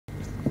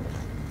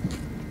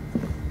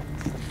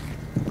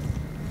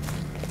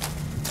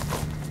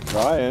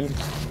Bryan.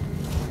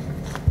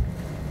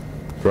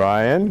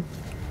 Bryan.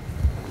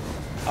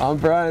 I'm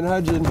Bryan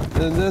Hudgin,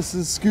 and this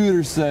is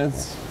Scooter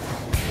Sense.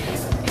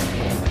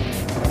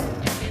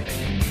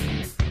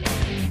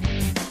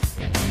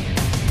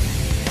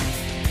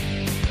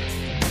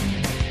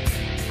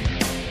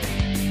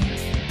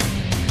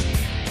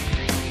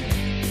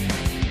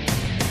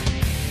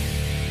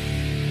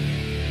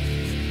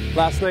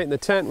 Last night in the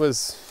tent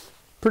was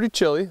pretty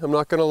chilly, I'm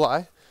not gonna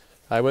lie.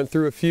 I went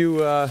through a few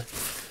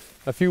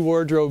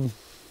wardrobe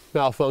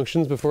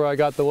malfunctions before I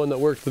got the one that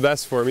worked the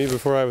best for me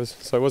so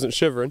I wasn't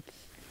shivering.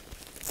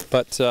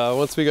 But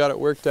once we got it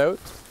worked out,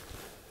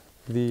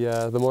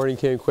 the morning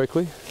came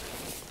quickly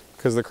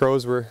because the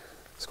crows were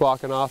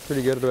squawking off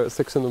pretty good at about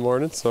 6 in the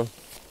morning. So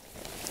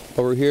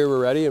but we're here,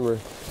 we're ready, and we're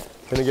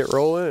gonna get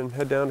rolling and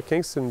head down to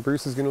Kingston.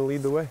 Bruce is gonna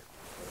lead the way.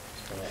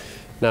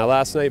 Now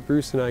last night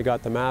Bruce and I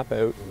got the map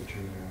out,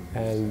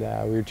 and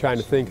we were trying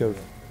to think of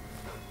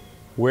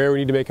where we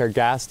need to make our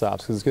gas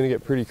stops, because it's going to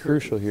get pretty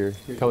crucial here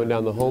coming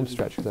down the home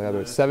stretch, because I have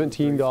about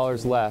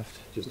 $17 left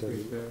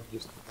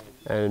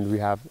and we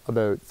have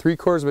about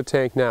 3/4 of a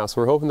tank now,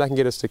 so we're hoping that can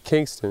get us to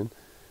Kingston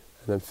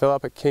and then fill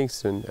up at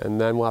Kingston, and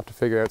then we'll have to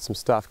figure out some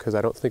stuff, because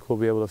I don't think we'll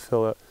be able to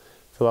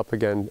fill up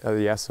again at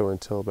the Esso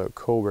until about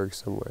Coburg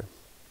somewhere.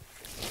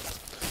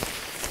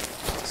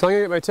 So I'm going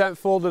to get my tent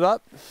folded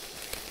up,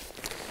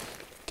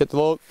 get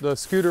the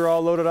scooter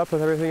all loaded up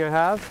with everything I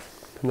have,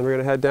 and then we're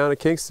going to head down to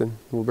Kingston.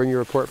 We'll bring you a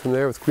report from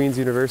there with Queen's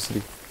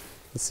University.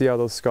 Let's see how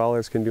those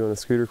scholars can do on the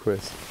scooter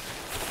quiz.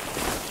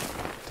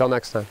 Till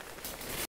next time.